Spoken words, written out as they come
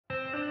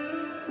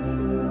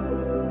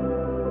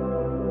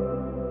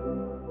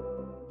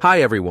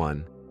Hi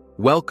everyone,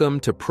 welcome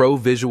to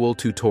Provisual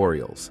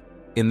Tutorials.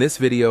 In this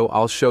video,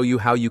 I'll show you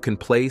how you can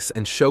place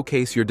and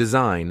showcase your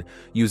design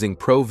using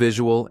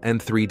Provisual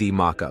and 3D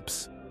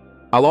mockups.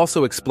 I'll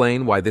also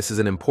explain why this is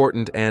an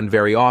important and,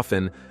 very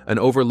often, an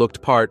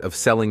overlooked part of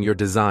selling your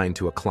design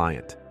to a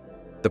client.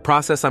 The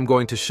process I'm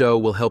going to show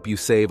will help you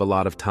save a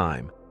lot of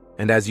time.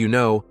 And as you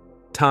know,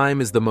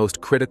 time is the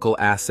most critical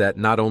asset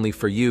not only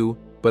for you,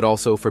 but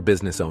also for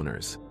business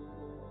owners.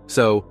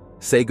 So,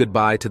 say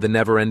goodbye to the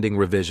never-ending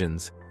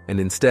revisions, and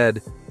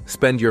instead,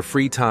 spend your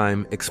free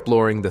time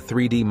exploring the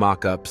 3D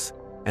mockups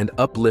and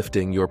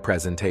uplifting your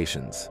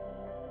presentations.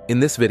 In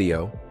this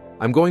video,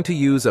 I'm going to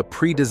use a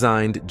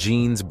pre-designed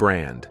jeans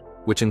brand,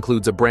 which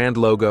includes a brand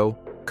logo,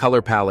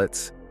 color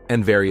palettes,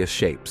 and various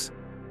shapes.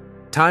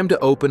 Time to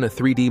open a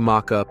 3D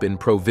mockup in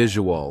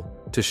Provisual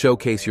to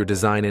showcase your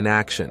design in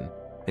action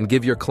and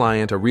give your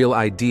client a real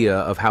idea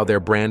of how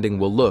their branding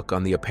will look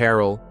on the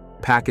apparel,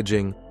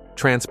 packaging,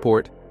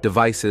 transport,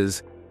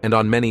 devices, and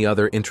on many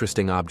other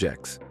interesting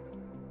objects.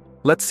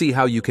 Let's see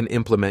how you can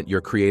implement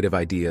your creative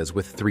ideas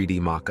with 3D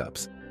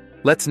mockups.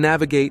 Let's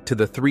navigate to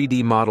the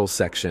 3D Models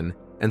section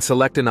and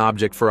select an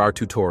object for our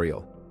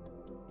tutorial.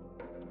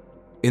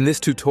 In this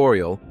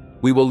tutorial,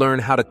 we will learn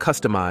how to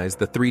customize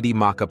the 3D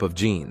mockup of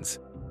jeans.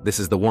 This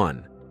is the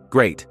one.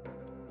 Great.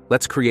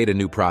 Let's create a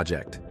new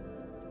project.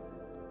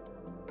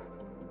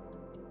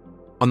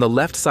 On the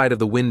left side of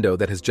the window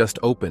that has just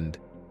opened,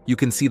 you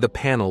can see the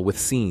panel with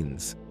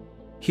scenes.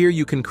 Here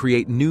you can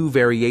create new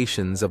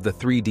variations of the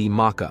 3D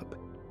mockup,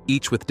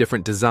 each with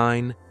different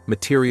design,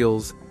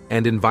 materials,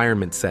 and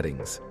environment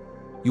settings.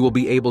 You will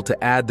be able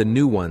to add the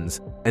new ones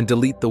and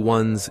delete the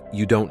ones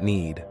you don't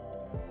need.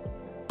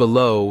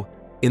 Below,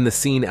 in the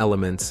scene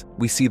elements,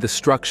 we see the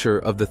structure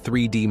of the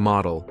 3D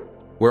model,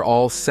 where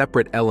all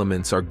separate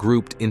elements are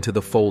grouped into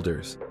the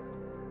folders.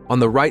 On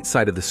the right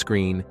side of the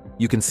screen,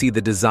 you can see the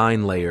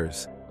design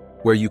layers,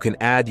 where you can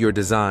add your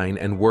design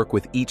and work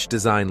with each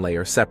design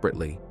layer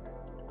separately.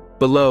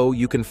 Below,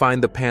 you can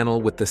find the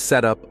panel with the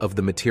setup of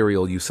the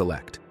material you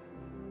select.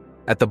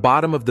 At the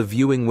bottom of the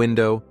viewing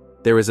window,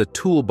 there is a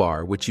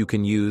toolbar which you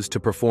can use to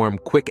perform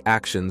quick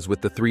actions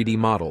with the 3D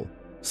model,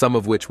 some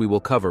of which we will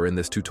cover in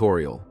this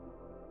tutorial.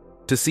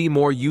 To see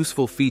more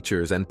useful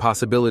features and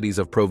possibilities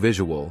of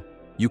Provisual,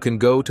 you can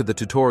go to the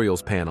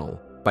Tutorials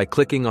panel by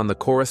clicking on the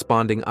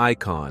corresponding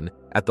icon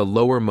at the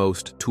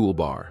lowermost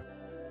toolbar.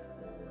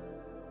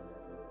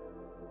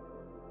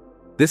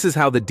 This is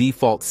how the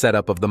default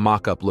setup of the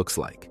mockup looks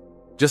like.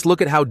 Just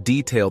look at how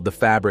detailed the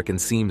fabric and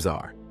seams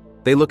are.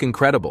 They look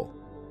incredible.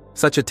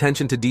 Such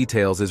attention to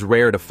details is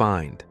rare to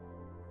find.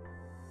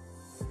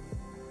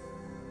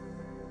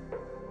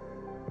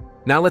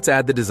 Now let's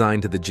add the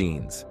design to the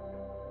jeans.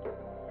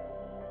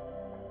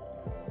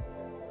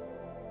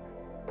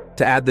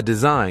 To add the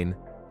design,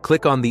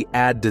 click on the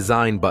Add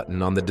Design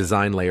button on the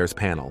Design Layers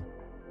panel.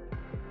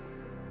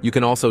 You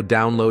can also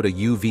download a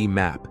UV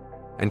map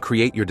and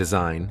create your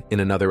design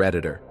in another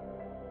editor.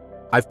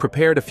 I've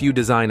prepared a few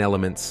design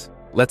elements.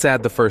 Let's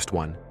add the first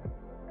one.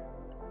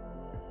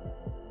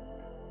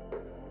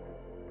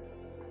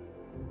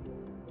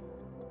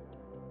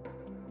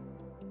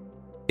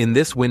 In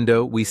this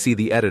window, we see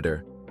the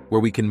editor, where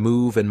we can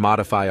move and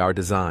modify our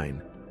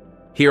design.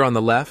 Here on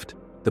the left,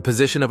 the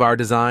position of our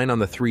design on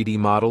the 3D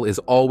model is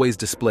always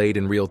displayed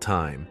in real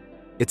time.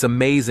 It's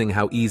amazing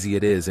how easy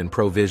it is in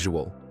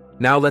Provisual.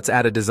 Now let's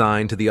add a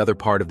design to the other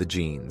part of the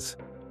jeans.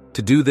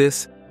 To do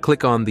this,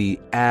 click on the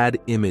Add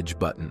Image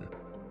button.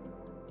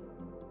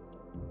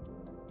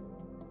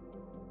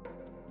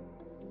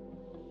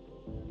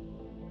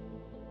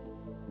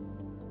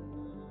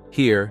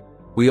 Here,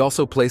 we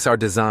also place our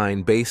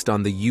design based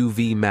on the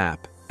UV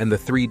map and the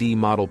 3D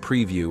model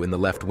preview in the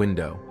left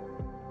window.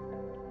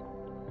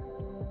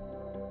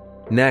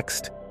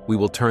 Next, we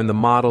will turn the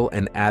model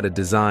and add a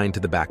design to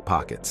the back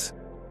pockets.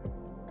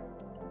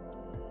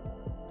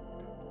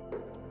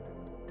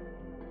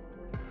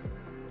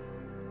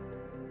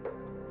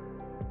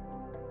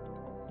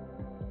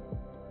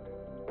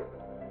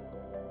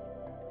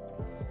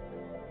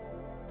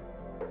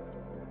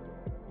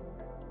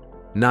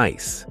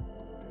 Nice!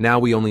 Now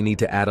we only need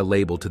to add a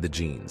label to the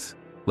jeans.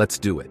 Let's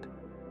do it.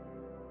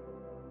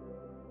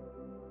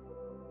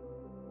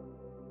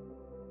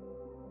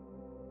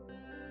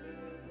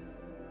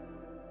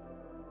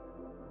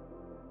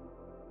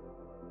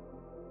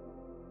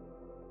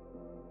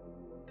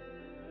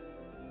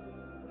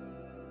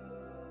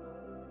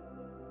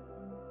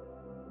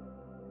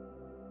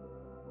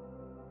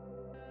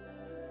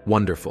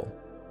 Wonderful.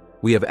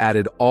 We have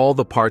added all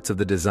the parts of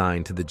the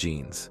design to the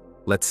jeans.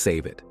 Let's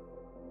save it.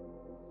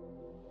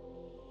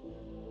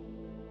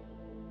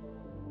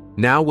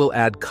 Now we'll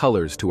add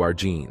colors to our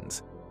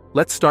jeans.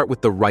 Let's start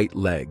with the right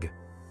leg.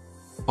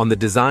 On the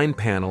Design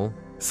panel,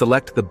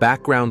 select the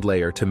background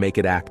layer to make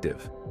it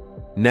active.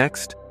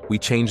 Next, we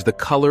change the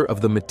color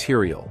of the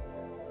material.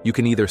 You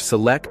can either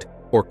select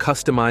or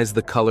customize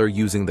the color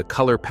using the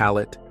color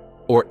palette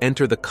or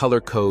enter the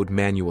color code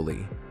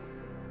manually.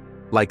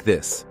 Like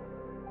this.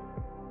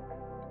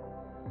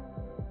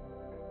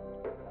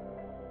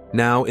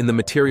 Now, in the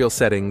material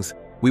settings,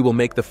 we will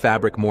make the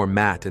fabric more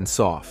matte and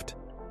soft.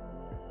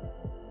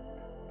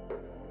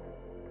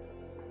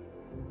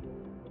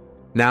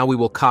 Now we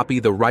will copy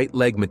the right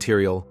leg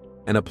material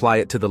and apply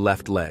it to the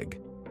left leg.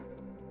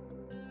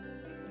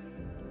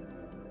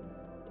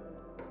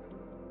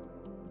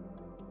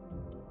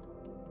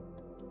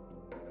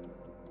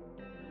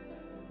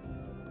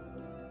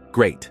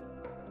 Great.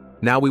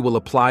 Now we will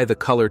apply the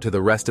color to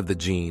the rest of the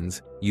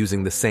jeans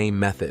using the same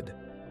method.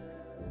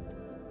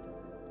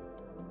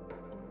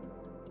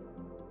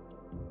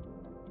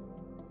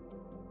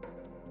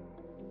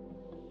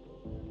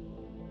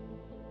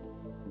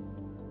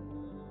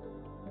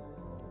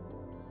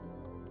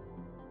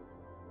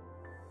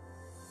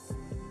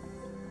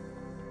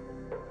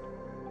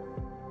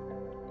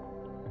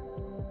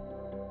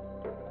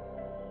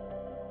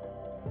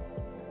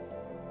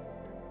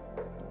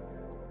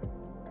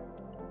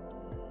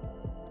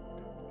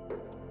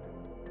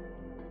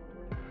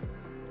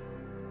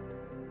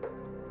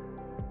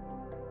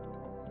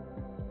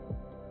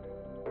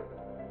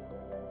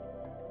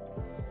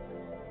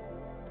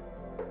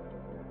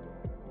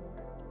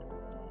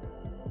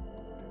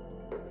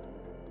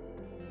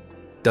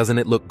 Doesn't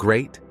it look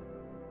great?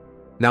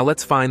 Now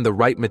let's find the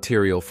right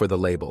material for the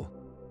label.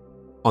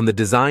 On the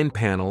Design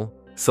panel,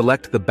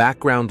 select the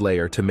background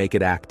layer to make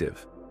it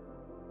active.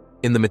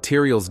 In the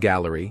Materials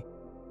gallery,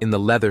 in the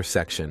Leather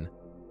section,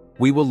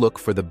 we will look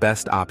for the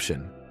best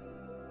option.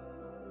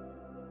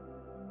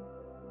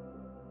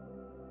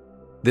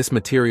 This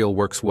material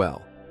works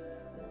well.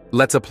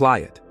 Let's apply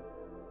it.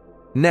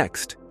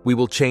 Next, we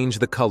will change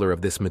the color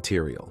of this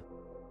material.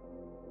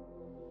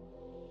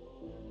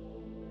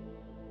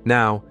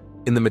 Now,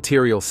 in the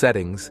material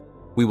settings,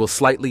 we will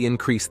slightly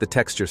increase the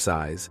texture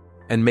size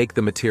and make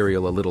the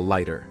material a little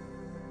lighter.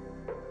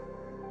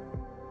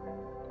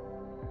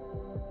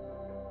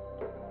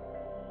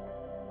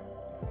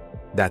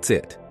 That's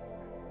it.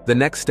 The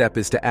next step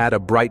is to add a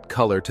bright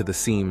color to the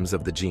seams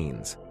of the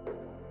jeans.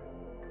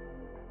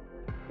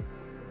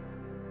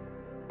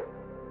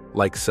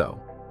 Like so.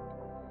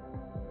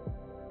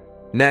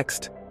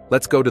 Next,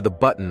 let's go to the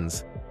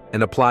buttons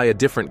and apply a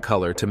different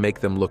color to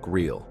make them look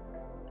real.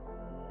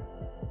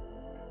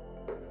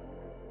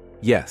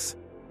 Yes,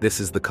 this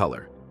is the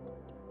color.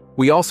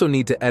 We also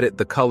need to edit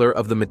the color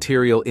of the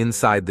material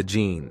inside the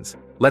jeans.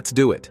 Let's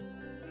do it.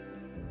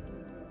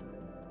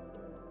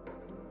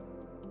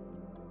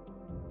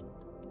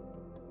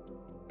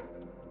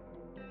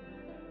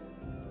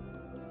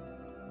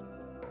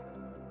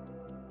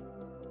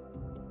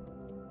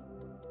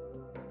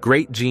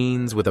 Great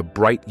jeans with a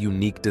bright,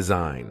 unique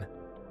design.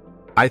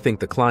 I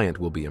think the client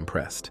will be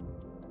impressed.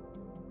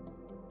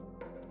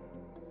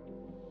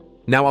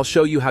 Now I'll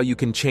show you how you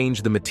can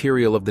change the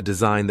material of the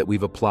design that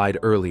we've applied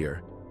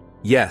earlier.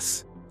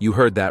 Yes, you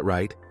heard that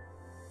right.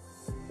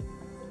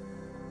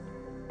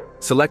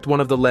 Select one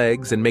of the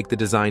legs and make the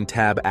Design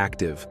tab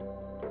active.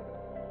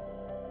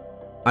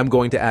 I'm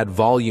going to add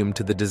volume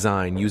to the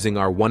design using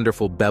our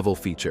wonderful bevel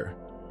feature.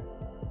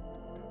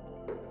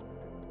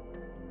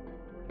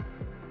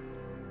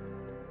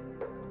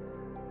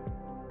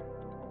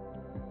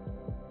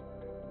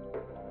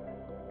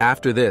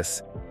 After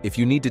this, if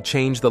you need to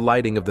change the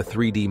lighting of the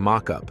 3D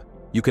mockup,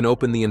 you can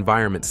open the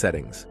environment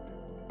settings.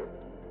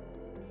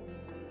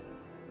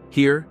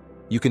 Here,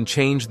 you can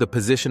change the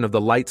position of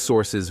the light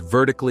sources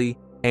vertically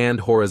and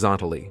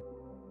horizontally.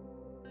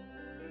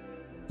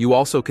 You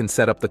also can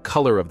set up the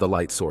color of the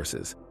light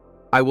sources.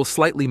 I will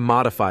slightly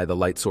modify the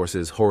light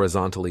sources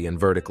horizontally and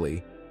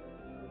vertically,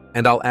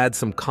 and I'll add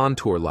some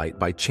contour light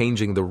by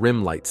changing the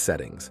rim light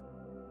settings.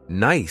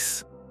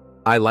 Nice!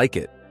 I like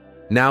it.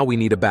 Now we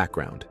need a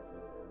background.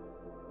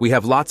 We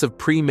have lots of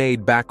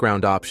pre-made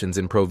background options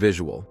in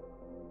Provisual.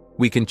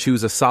 We can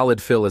choose a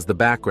solid fill as the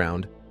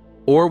background,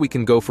 or we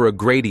can go for a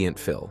gradient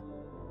fill.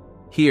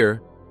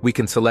 Here, we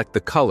can select the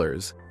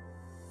colors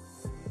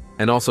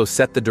and also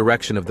set the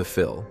direction of the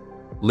fill,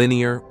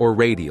 linear or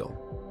radial.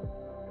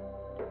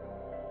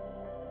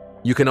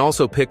 You can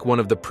also pick one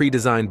of the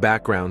pre-designed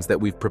backgrounds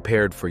that we've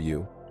prepared for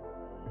you,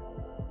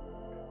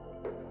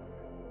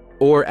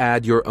 or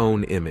add your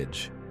own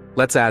image.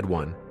 Let's add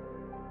one.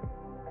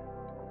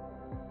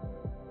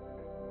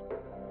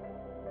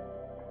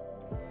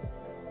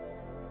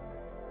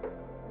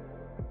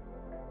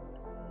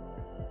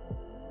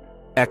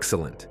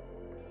 Excellent.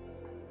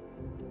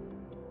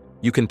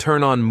 You can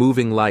turn on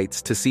moving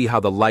lights to see how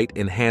the light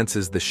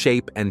enhances the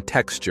shape and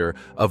texture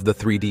of the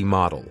 3D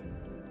model.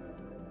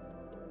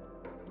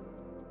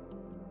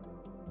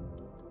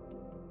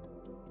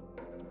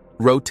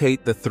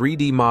 Rotate the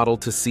 3D model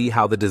to see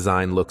how the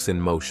design looks in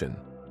motion.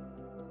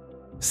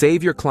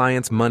 Save your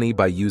clients money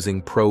by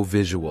using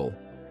Provisual.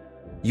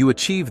 You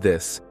achieve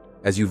this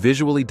as you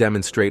visually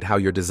demonstrate how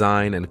your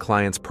design and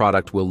client's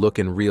product will look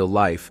in real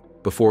life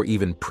before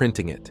even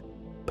printing it,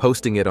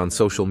 posting it on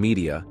social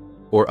media,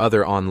 or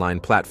other online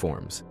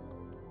platforms.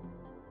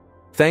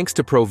 Thanks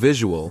to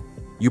Provisual,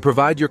 you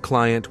provide your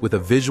client with a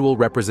visual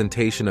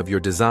representation of your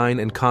design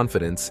and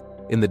confidence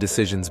in the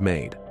decisions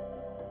made.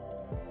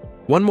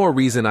 One more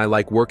reason I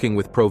like working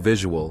with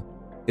Provisual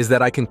is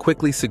that I can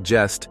quickly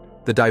suggest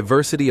the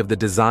diversity of the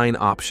design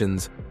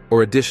options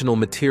or additional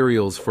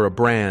materials for a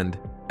brand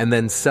and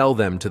then sell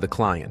them to the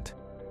client.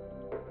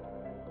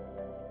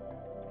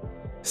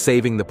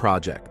 Saving the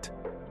project.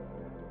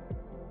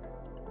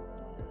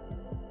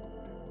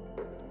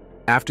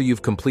 After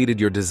you've completed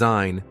your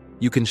design,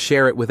 you can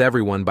share it with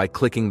everyone by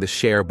clicking the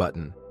Share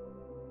button.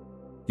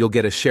 You'll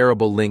get a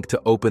shareable link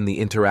to open the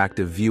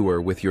interactive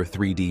viewer with your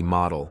 3D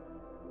model.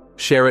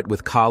 Share it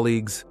with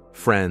colleagues,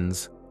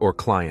 friends, or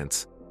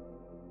clients.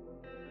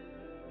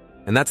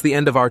 And that's the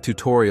end of our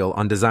tutorial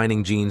on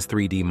designing Jean's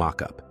 3D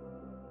mockup.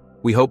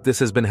 We hope this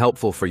has been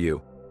helpful for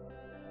you.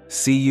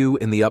 See you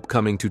in the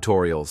upcoming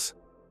tutorials.